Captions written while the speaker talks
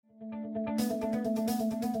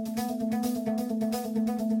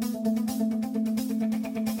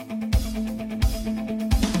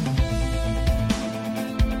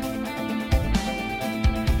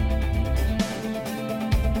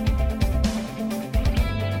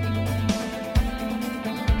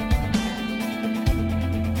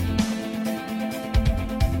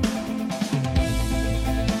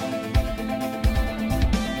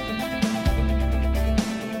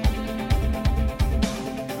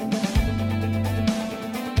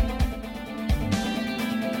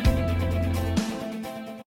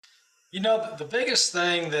The biggest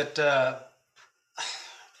thing that,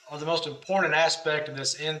 or the most important aspect of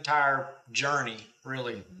this entire journey,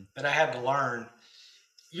 really, that I had to learn,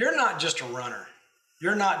 you're not just a runner.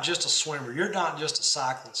 You're not just a swimmer. You're not just a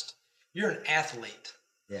cyclist. You're an athlete.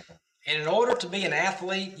 Yeah. And in order to be an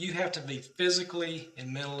athlete, you have to be physically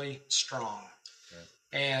and mentally strong.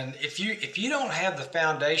 Yeah. And if you don't have the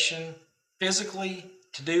foundation physically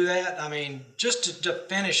to do that, I mean, just to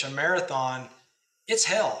finish a marathon, it's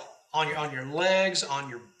hell on your legs, on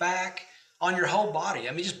your back, on your whole body.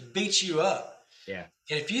 I mean, it just beats you up. Yeah.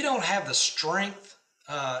 And if you don't have the strength,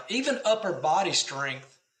 even upper body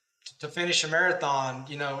strength to finish a marathon,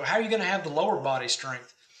 how are you going to have the lower body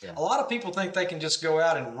strength? Yeah. A lot of people think they can just go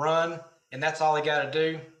out and run and that's all they got to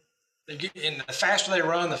do. And the faster they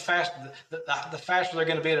run, the faster they're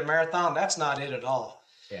going to be at a marathon. That's not it at all.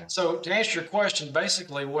 Yeah. So to answer your question,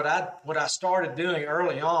 basically what I started doing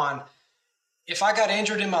early on, if I got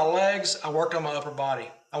injured in my legs, I worked on my upper body.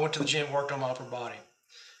 I went to the gym, worked on my upper body,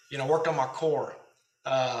 worked on my core.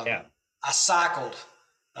 Yeah. I cycled.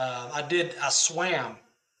 I swam.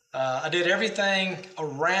 I did everything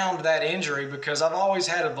around that injury because I've always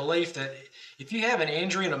had a belief that if you have an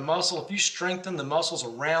injury in a muscle, if you strengthen the muscles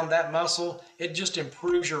around that muscle, it just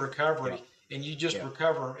improves your recovery and you just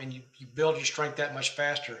recover and you build your strength that much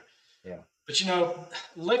faster. Yeah. But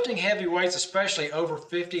lifting heavy weights, especially over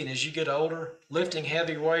 50 and as you get older, lifting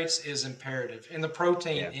heavy weights is imperative and the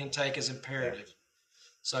protein intake is imperative.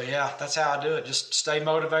 Yeah. So that's how I do it. Just stay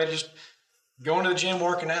motivated, just going to the gym,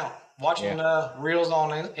 working out. Watching reels on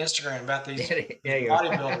Instagram about these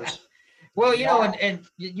bodybuilders. Well, and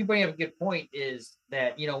you bring up a good point is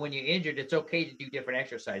that, when you're injured, it's okay to do different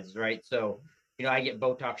exercises, right? So, I get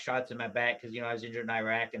Botox shots in my back because, I was injured in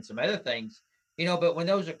Iraq and some other things, but when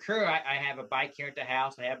those occur, I have a bike here at the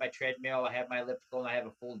house. I have my treadmill, I have my elliptical, and I have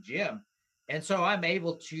a full gym. And so I'm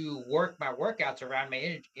able to work my workouts around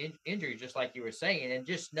my injuries, just like you were saying, and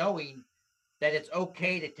just knowing that it's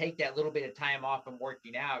okay to take that little bit of time off from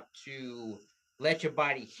working out to let your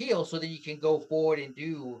body heal so that you can go forward and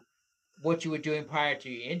do what you were doing prior to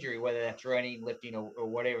your injury, whether that's running, lifting, or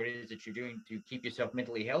whatever it is that you're doing to keep yourself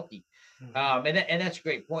mentally healthy. Mm-hmm. And that's a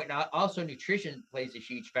great point. Now, also, nutrition plays a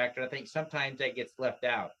huge factor. I think sometimes that gets left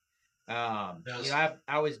out.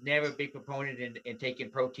 I was never a big proponent in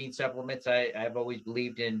taking protein supplements. I've always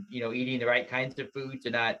believed in, eating the right kinds of foods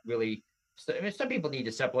and not really. So, some people need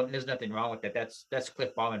to supplement. There's nothing wrong with that. That's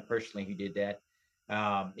Cliff Bauman personally who did that.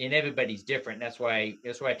 And everybody's different. That's why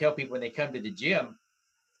I tell people when they come to the gym,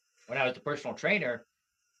 when I was the personal trainer,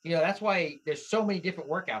 that's why there's so many different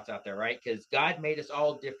workouts out there, right? Because God made us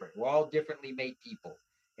all different. We're all differently made people.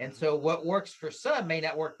 And so what works for some may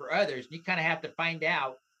not work for others. You kind of have to find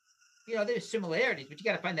out, there's similarities, but you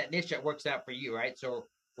got to find that niche that works out for you, right? So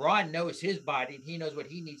Ron knows his body and he knows what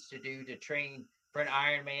he needs to do to train for an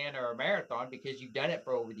Ironman or a marathon because you've done it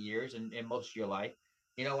for over the years and most of your life.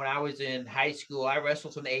 When I was in high school, I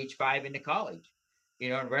wrestled from age 5 into college.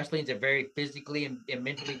 And wrestling is a very physically and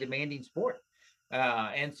mentally demanding sport.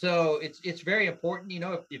 And so it's very important,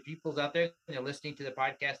 if people's out there and they're listening to the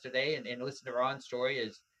podcast today and listen to Ron's story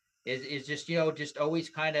is just, just always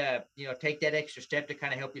kind of, take that extra step to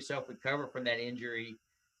kind of help yourself recover from that injury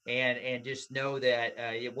and just know that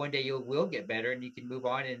one day you will get better and you can move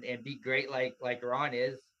on and be great like Ron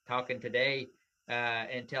is talking today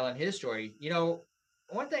and telling his story.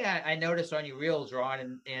 One thing I noticed on your reels,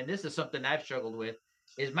 Ron, and this is something I've struggled with,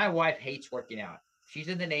 is my wife hates working out. She's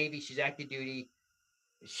in the Navy. She's active duty.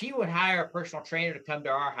 She would hire a personal trainer to come to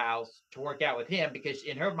our house to work out with him because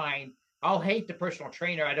in her mind, I'll hate the personal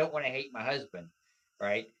trainer. I don't want to hate my husband,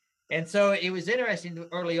 right? And so it was interesting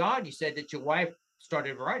early on, you said that your wife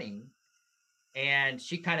started running and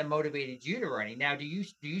she kind of motivated you to running. Now, do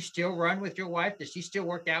you still run with your wife? Does she still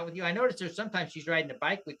work out with you? I noticed there's sometimes she's riding a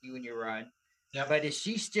bike with you when you run. Yeah. But is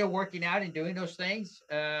she still working out and doing those things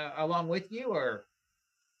along with you, or?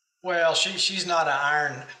 Well, she's not an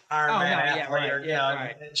Iron Man athlete.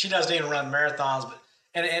 Right. She doesn't even run marathons. But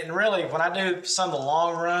and really, when I do some of the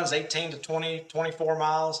long runs, 18 to 20, 24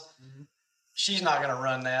 miles, she's not going to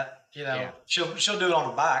run that. She'll do it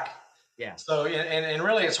on a bike. Yeah. So and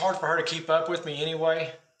really, it's hard for her to keep up with me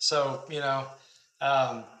anyway. So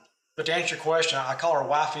but to answer your question, I call her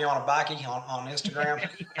wifey on a bikey on Instagram.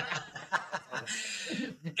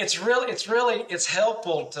 It's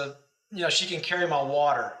helpful to, she can carry my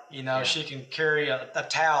water, she can carry a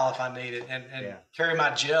towel if I need it and carry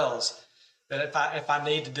my gels that if I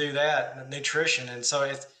need to do that, nutrition. And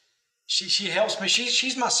so she helps me.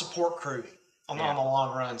 She's my support crew on the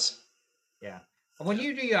long runs. Yeah. When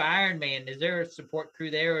you do your Ironman, is there a support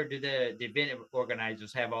crew there, or do the event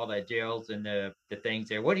organizers have all the gels and the things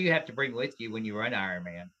there? What do you have to bring with you when you run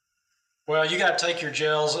Ironman? Well, you got to take your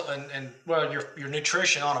gels and well your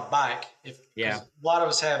nutrition on a bike, if because Yeah. a lot of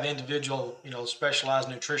us have individual specialized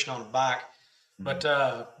nutrition on a bike, Mhm.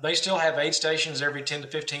 but they still have aid stations every 10 to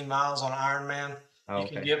 15 miles on Ironman. Oh, You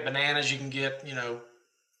can okay. get bananas, you can get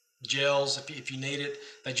gels if you need it.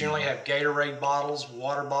 They generally Hmm. have Gatorade bottles,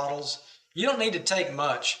 water bottles. You don't need to take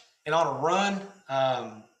much. And on a run,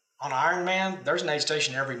 on Ironman, there's an aid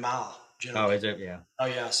station every mile Oh, generally. is it? Yeah. Oh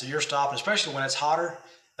yeah, so you're stopping, especially when it's hotter.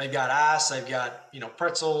 They've got ice, they've got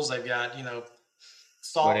pretzels, they've got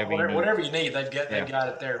salt, Whatever you whatever need. whatever you need, they've Yeah. got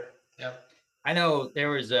it there. Yep. I know there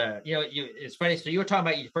was it's funny. So you were talking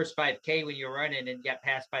about your first 5K when you were running and got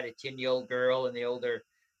passed by the 10-year-old girl and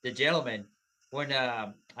the gentleman. When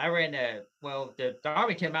I ran the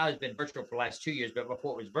Army 10 mile has been virtual for the last 2 years, but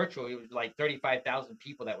before it was virtual, it was like 35,000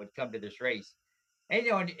 people that would come to this race. And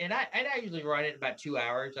I usually run it in about 2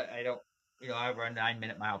 hours. I don't, I run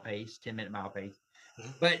 9-minute mile pace, 10-minute mile pace.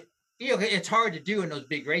 Mhm. But it's hard to do in those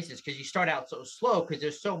big races because you start out so slow because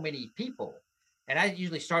there's so many people. And I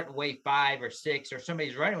usually start in wave 5 or 6, or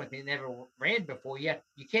somebody's running with me and never ran before. You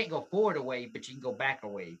can't go forward a wave, but you can go back a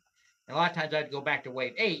wave. And a lot of times I'd go back to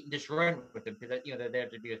wave 8 and just run with them because they're there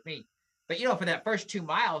to be with me. But for that first 2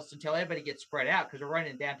 miles until everybody gets spread out because we're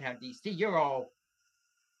running downtown DC, you're all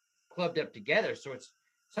clubbed up together. So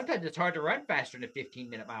sometimes it's hard to run faster than a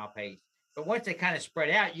 15-minute mile pace. But once they kind of spread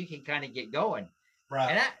out, you can kind of get going.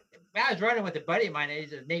 Right. And I was running with a buddy of mine.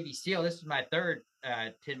 He's a Navy SEAL. This is my third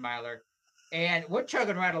 10 miler. And we're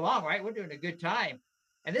chugging right along, right? We're doing a good time.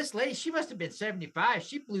 And this lady, she must have been 75.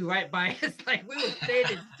 She blew right by us like we were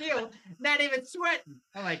standing still, not even sweating.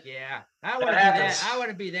 I'm like, yeah, I want That to be that. I happens. want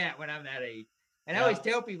to be that when I'm that age. And I always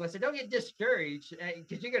Yeah. tell people, I said, don't get discouraged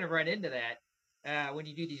because you're going to run into that when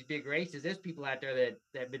you do these big races. There's people out there that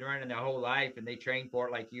have been running their whole life and they train for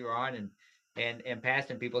it like you are on and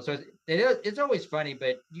passing people. So it's always funny.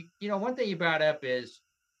 But one thing you brought up is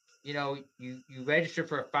you register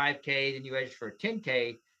for a 5K, then you register for a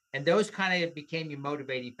 10K, and those kind of became your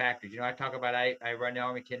motivating factors. I talk about I run the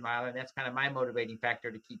Army 10 mile, and that's kind of my motivating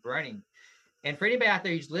factor to keep running. And for anybody out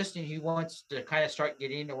there who's listening who wants to kind of start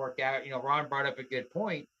getting into workout, Ron brought up a good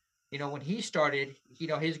point. When he started,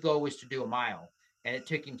 his goal was to do a mile, and it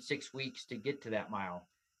took him 6 weeks to get to that mile.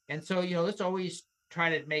 And so, let's always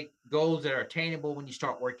try to make goals that are attainable when you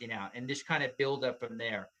start working out, and just kind of build up from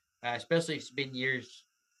there. Especially if it's been years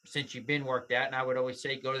since you've been worked out, and I would always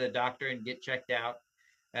say go to the doctor and get checked out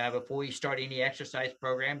before you start any exercise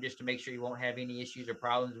program, just to make sure you won't have any issues or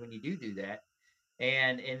problems when you do that.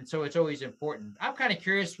 And so it's always important. I'm kind of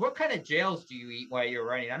curious, what kind of gels do you eat while you're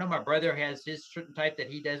running? I know my brother has his certain type that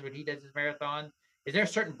he does when he does his marathon. Is there a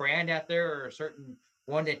certain brand out there or a certain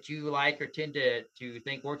one that you like or tend to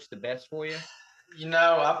think works the best for you?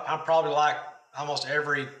 I'm probably like almost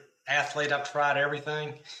every athlete. I've tried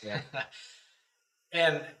everything. Yeah.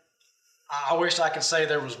 And I wish I could say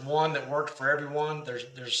there was one that worked for everyone.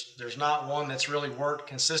 There's not one that's really worked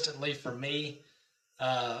consistently for me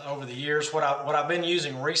over the years. What I've been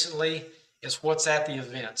using recently is what's at the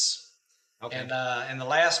events. And Okay. in the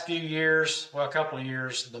last few years, well, a couple of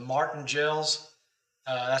years, the Martin gels.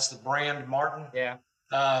 That's the brand Martin. Yeah.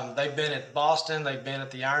 They've been at Boston. They've been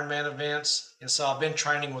at the Ironman events, and so I've been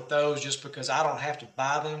training with those just because I don't have to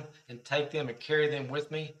buy them and take them and carry them with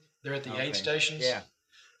me. They're at the aid Okay. stations, Yeah.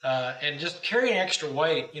 and just carrying extra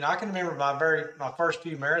weight. I can remember my first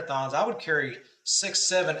few marathons. I would carry 6,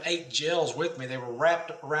 7, 8 gels with me. They were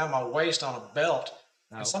wrapped around my waist on a belt,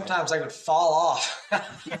 and Okay. sometimes they would fall off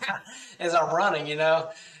Yeah. as I'm running.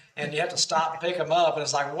 And you have to stop and pick them up, and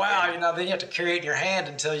it's like, wow, Yeah. then you have to carry it in your hand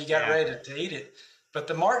until you got Yeah. ready to eat it. But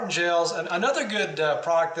the Martin gels, and another good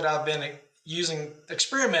product that I've been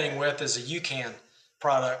experimenting with is the UCAN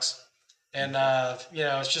products. And, Okay.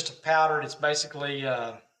 it's just a powder. It's basically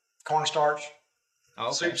cornstarch,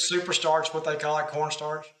 Okay. super starch, what they call it,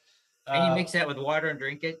 cornstarch. And you Uh, mix that with water and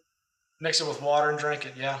drink it? Mix it with water and drink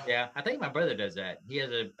it. Yeah. Yeah, I think my brother does that. He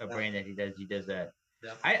has a Yeah. brand that he does. He does that.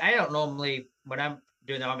 Yeah. I don't normally when I'm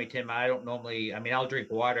doing the Army 10 mile, I don't normally. I mean, I'll drink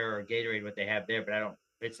water or Gatorade what they have there, but I don't.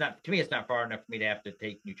 It's not to me. It's not far enough for me to have to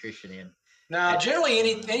take nutrition in. Now, At generally,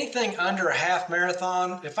 mm, anything under a half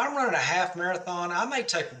marathon, if I'm running a half marathon, I may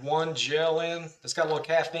take one gel in that's got a little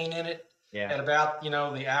caffeine in it yeah, at about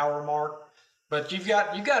the hour mark. But you've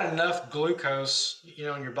got enough glucose in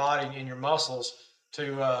your body in your muscles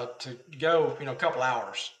to go a couple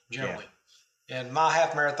hours yeah. generally. And my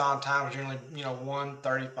half marathon time was generally,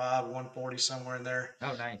 135, 140, somewhere in there.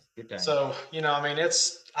 Oh, nice. Good time. So, I mean,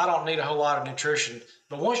 I don't need a whole lot of nutrition.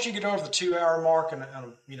 But once you get over the 2 hour mark and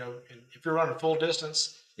if you're running full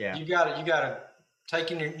distance, Yeah. you got to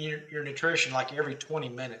take in your nutrition like every 20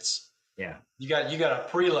 minutes. Yeah. You got to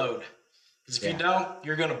preload. Because if you don't,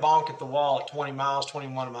 you're going to bonk at the wall at 20 miles,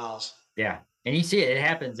 21 miles. Yeah. And you see it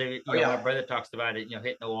happens. Yeah. My brother talks about it,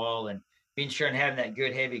 hitting the wall and being sure and having that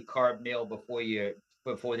good heavy carb meal before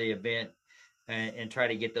the event and try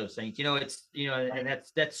to get those things. It's and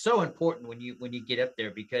that's so important when you get up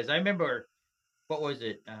there, because I remember, what was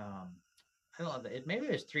it? I don't know, maybe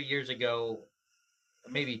it was 3 years ago,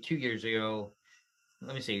 maybe 2 years ago.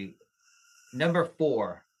 Let me see. Number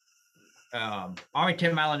 4. Army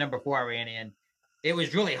 10 mile number 4 I ran in. It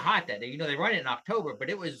was really hot that day. They run it in October, but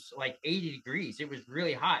it was like 80 degrees. It was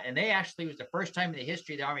really hot. And it was the first time in the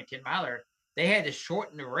history of the Army 10 miler, they had to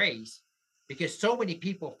shorten the race because so many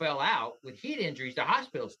people fell out with heat injuries. The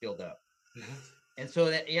hospitals filled up. Mm-hmm. And so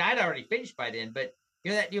I'd already finished by then, but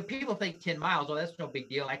people think 10 miles, oh, that's no big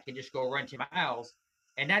deal. I can just go run 10 miles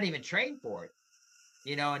and not even train for it.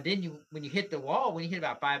 And then when you hit the wall, when you hit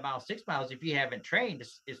about 5 miles, 6 miles, if you haven't trained,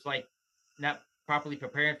 it's like not properly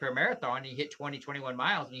preparing for a marathon, and you hit 20, 21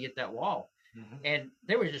 miles and you hit that wall. Mm-hmm. And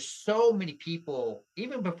there were just so many people,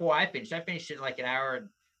 even before I finished in like an hour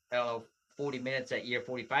and 40 minutes that year,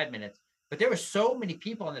 45 minutes. But there were so many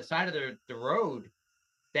people on the side of the road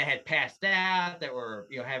that had passed out, that were,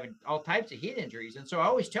 having all types of heat injuries. And so I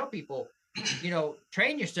always tell people,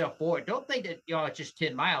 train yourself for it. Don't think that, it's just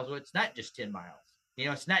 10 miles. Well, it's not just 10 miles.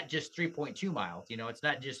 It's not just 3.2 miles. It's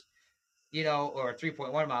not just, or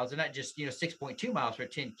 3.1 miles. They're not just, 6.2 miles for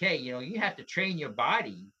 10K. You have to train your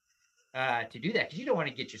body to do that, because you don't want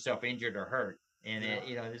to get yourself injured or hurt. And,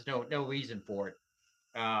 there's no reason for it.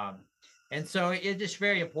 And so it's just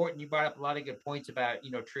very important. You brought up a lot of good points about,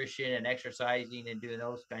 nutrition and exercising and doing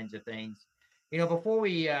those kinds of things. Before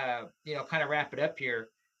we, kind of wrap it up here,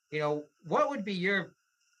 what would be your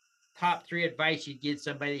top 3 advice you'd give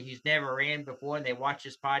somebody who's never ran before and they watch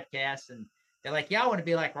this podcast and they're like, yeah, I want to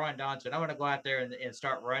be like Ron Dawson. I want to go out there and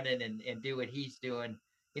start running and do what he's doing.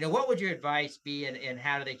 What would your advice be, and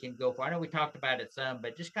how they can go for? I know we talked about it some,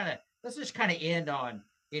 but let's just kind of end on,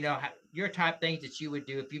 your top things that you would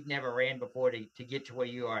do if you've never ran before to get to where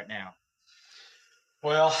you are now.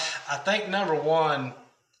 Well, I think number one,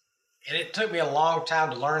 and it took me a long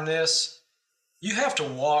time to learn this, you have to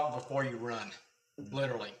walk before you run,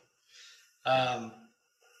 literally.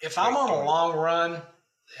 If I'm on a long run,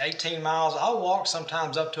 18 miles, I'll walk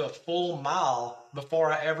sometimes up to a full mile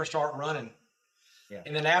before I ever start running. Yeah.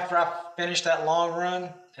 And then after I finish that long run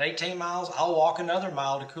at 18 miles, I'll walk another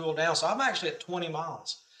mile to cool down. So I'm actually at 20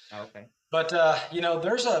 miles. Okay. But,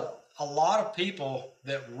 there's a lot of people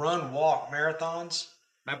that walk marathons.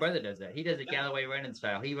 My brother does that. He does a Galloway running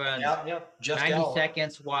style. He runs 90 Galloway.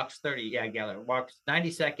 seconds, walks 30. Yeah, Galloway walks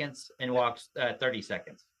 90 seconds and walks 30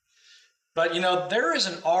 seconds. But, there is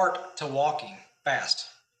an art to walking fast.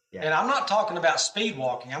 Yeah. And I'm not talking about speed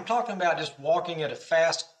walking. I'm talking about just walking at a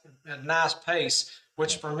fast, nice pace,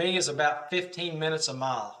 which for me is about 15 minutes a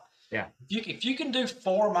mile. Yeah. If you can do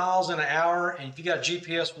 4 miles in an hour, and if you got a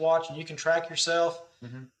GPS watch and you can track yourself,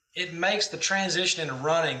 mm-hmm. It makes the transition into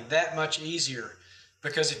running that much easier.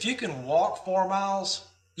 Because if you can walk 4 miles,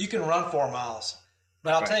 you can run 4 miles.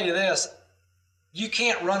 But I'll tell you this, you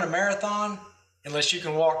can't run a marathon unless you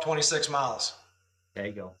can walk 26 miles. There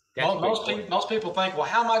you go. Most people think, well,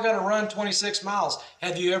 how am I going to run 26 miles?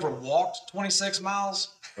 Have you ever walked 26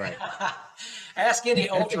 miles? Right. Ask any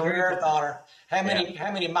ultra marathoner how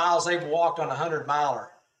many miles they've walked on a 100 miler.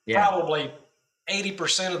 Yeah. Probably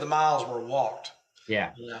 80% of the miles were walked.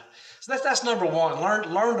 Yeah. Yeah. So that's number one.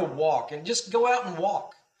 Learn to walk, and just go out and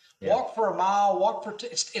walk. Yeah. Walk for a mile. Walk for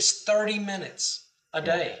it's 30 minutes a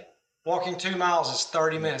day. Walking 2 miles is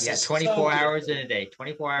 30 minutes. Yeah, 24 hours in a day.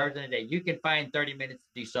 24 hours in a day. You can find 30 minutes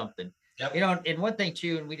to do something. Yep. And one thing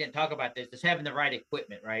too, and we didn't talk about this, is having the right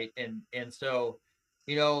equipment, right? And so,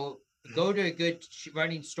 go to a good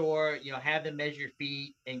running store, have them measure your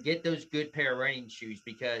feet and get those good pair of running shoes,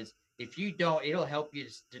 because if you don't, it'll help you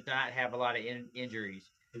to not have a lot of injuries.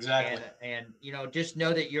 Exactly. And just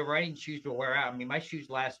know that your running shoes will wear out. I mean, my shoes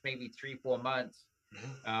last maybe 3-4 months.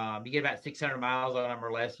 Mm-hmm. You get about 600 miles on them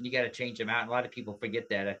or less, and you got to change them out. And a lot of people forget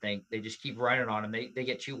that. I think they just keep running on them. They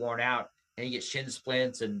get too worn out, and you get shin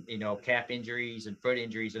splints and calf injuries and foot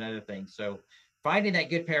injuries and other things. So finding that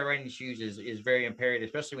good pair of running shoes is very imperative,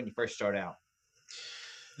 especially when you first start out.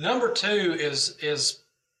 Number 2 is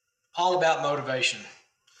all about motivation,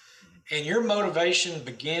 and your motivation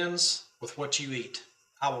begins with what you eat.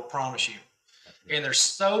 I will promise you. And there's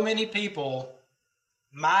so many people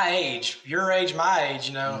my age, your age, my age,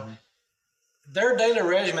 you know, Mm-hmm. their daily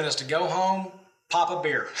regimen is to go home, pop a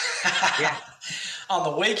beer. Yeah. On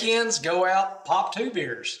the weekends, go out, pop 2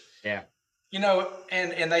 beers. Yeah. You know,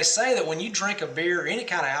 and they say that when you drink a beer, any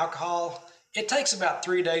kind of alcohol, it takes about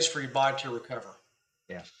 3 days for your body to recover.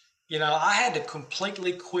 Yeah. You know, I had to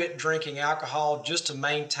completely quit drinking alcohol just to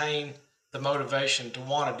maintain the motivation to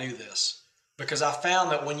want to do this. Because I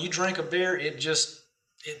found that when you drink a beer,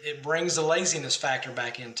 it brings the laziness factor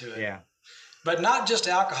back into it. Yeah. But not just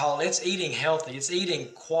alcohol, it's eating healthy. It's eating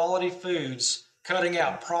quality foods, cutting Yeah.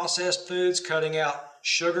 out processed foods, cutting out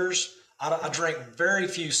sugars. I Yeah. drink very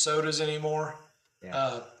few sodas anymore.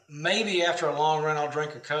 Yeah. Maybe after a long run, I'll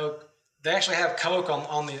drink a Coke. They actually have Coke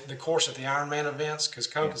on the course at the Ironman events because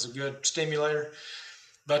Coke Yeah. is a good stimulator.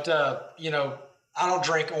 But, you know, I don't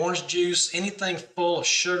drink orange juice, anything full of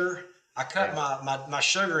sugar. I cut Yeah. my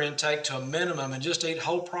sugar intake to a minimum and just eat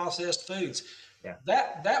whole processed foods. Yeah.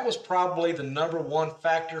 That was probably the number one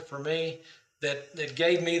factor for me that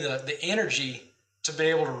gave me the energy to be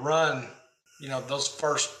able to run, you know, those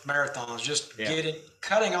first marathons, just Yeah.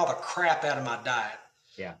 cutting all the crap out of my diet.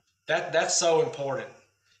 Yeah. That's so important.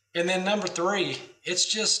 And then number three, it's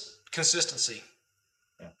just consistency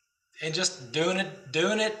Yeah. and just doing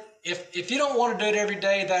it. If you don't want to do it every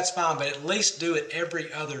day, that's fine, but at least do it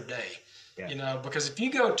every other day. Yeah. You know, because if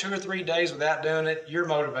you go 2 or 3 days without doing it, your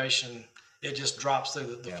motivation, it just drops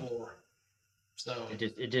through the Yeah. floor. So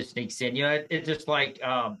It just sneaks in. You know, it's just like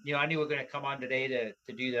you know, I knew we are going to come on today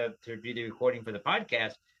to do the recording for the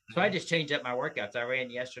podcast. So I just changed up my workouts. I ran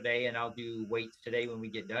yesterday, and I'll do weights today when we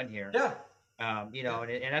get done here. yeah, You know,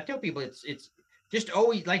 and I tell people it's just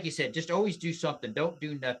always, like you said, just always do something. Don't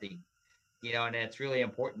do nothing. You know, and that's really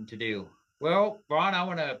important to do. Well, Ron, I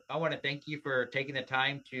want to thank you for taking the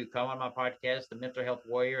time to come on my podcast, The Mental Health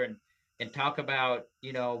Warrior, and talk about,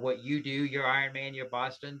 you know, what you do, your Ironman, your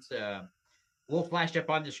Boston's. We'll flash up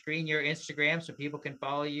on the screen your Instagram so people can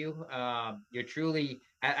follow you. You're truly,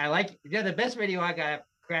 I like, yeah, the best video I got a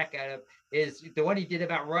crack out of is the one he did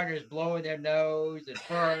about runners blowing their nose and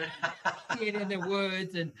fur, being in the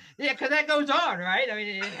woods. And yeah, because that goes on, right? I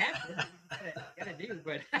mean, it happens. Gotta do,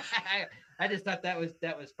 but I just thought that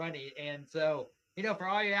was funny. And so, you know, for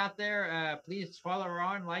all you out there, please follow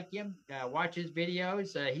Ron, like him, watch his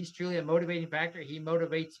videos. He's truly a motivating factor. He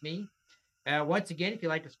motivates me. Once again, if you'd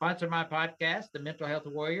like to sponsor my podcast, The Mental Health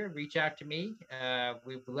Warrior, reach out to me.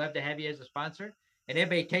 We'd love to have you as a sponsor. And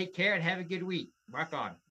everybody take care and have a good week. Rock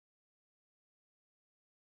on.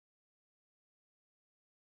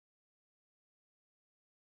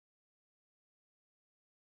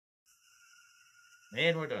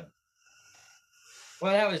 And we're done.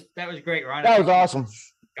 Well, that was great, Ron. That was awesome.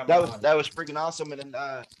 Coming on. That was freaking awesome. And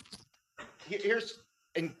here's,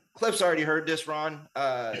 and Cliff's already heard this, Ron.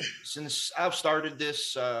 Since I've started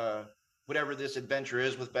this, whatever this adventure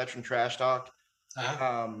is with Veteran Trash Talk,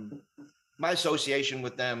 my association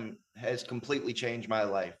with them has completely changed my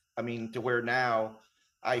life. I mean, to where now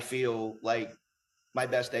I feel like my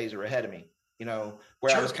best days are ahead of me. You know,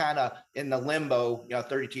 where I was kind of in the limbo, you know,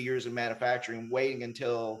 32 years of manufacturing, waiting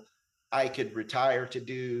until I could retire to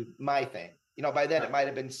do my thing. You know, by then it might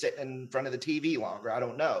have been sitting in front of the TV longer. I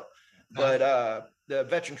don't know. But the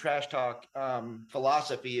Veteran Trash Talk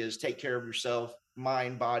philosophy is take care of yourself,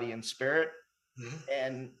 mind, body, and spirit. Mm-hmm.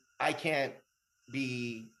 And I can't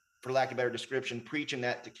be, for lack of a better description, preaching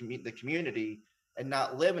that to the community and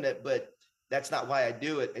not living it. But that's not why I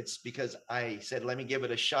do it. It's because I said, let me give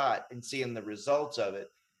it a shot and seeing the results of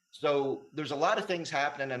it. So there's a lot of things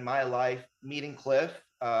happening in my life, meeting Cliff.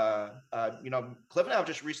 You know, Cliff and I have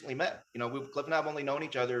just recently met. You know, Cliff and I have only known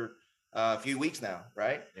each other a few weeks now,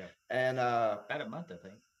 right? Yeah. And about a month, I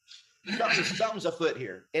think. Something's afoot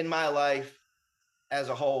here in my life as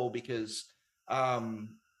a whole, because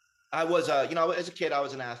I was, you know, as a kid, I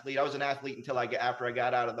was an athlete. I was an athlete until after I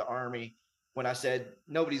got out of the Army, when I said,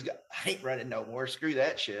 I ain't running no more. Screw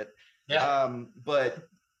that shit. Yeah. But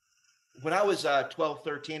when I was 12,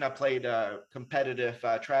 13, I played competitive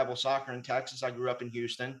travel soccer in Texas. I grew up in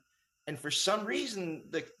Houston. And for some reason,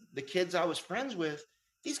 the kids I was friends with,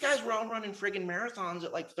 these guys were all running friggin' marathons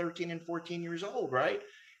at like 13 and 14 years old, right?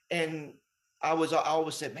 And I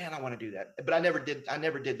always said, man, I want to do that. But I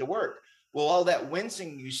never did the work. Well, all that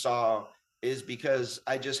wincing you saw is because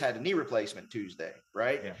I just had a knee replacement Tuesday,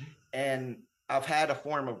 right? Yeah. And I've had a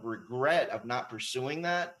form of regret of not pursuing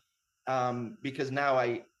that, because now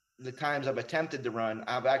the times I've attempted to run,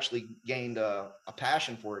 I've actually gained a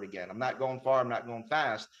passion for it again. I'm not going far, I'm not going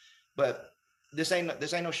fast, but this ain't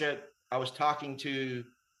no shit. I was talking to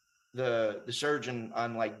the surgeon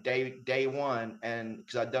on like day one, and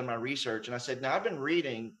because I'd done my research, and I said, now I've been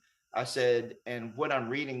reading I said, and what I'm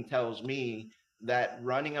reading tells me that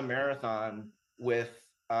running a marathon with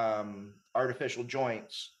artificial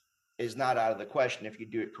joints is not out of the question if you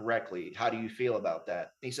do it correctly. How do you feel about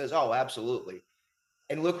that? He says, oh, absolutely.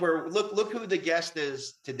 And look who the guest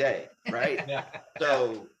is today, right? Yeah.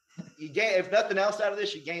 So you gain, if nothing else out of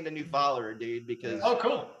this, you gained a new follower, dude, because Oh,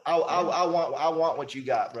 cool. I want what you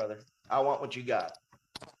got, brother. I want what you got.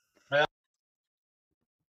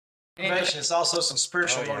 Motivation. It's also some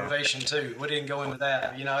spiritual Oh, yeah. motivation too. We didn't go into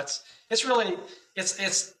that. You know, it's really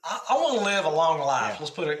I want to live a long life. Yeah. Let's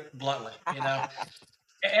put it bluntly. You know,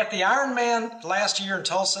 at the Ironman last year in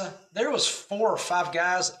Tulsa, there was 4 or 5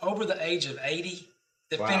 guys over the age of 80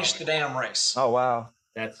 that Wow. finished the damn race. Oh wow,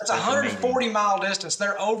 That's 140 mile distance.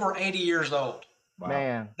 They're over 80 years old. Wow.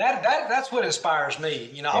 man. That's what inspires me.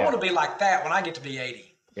 You know, I Yeah. want to be like that when I get to be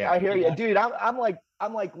 80. Yeah. I hear you, Yeah. dude. I'm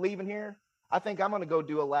like leaving here. I think I'm gonna go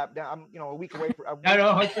do a lap down. I'm a week away from. No,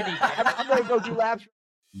 I'm gonna go do laps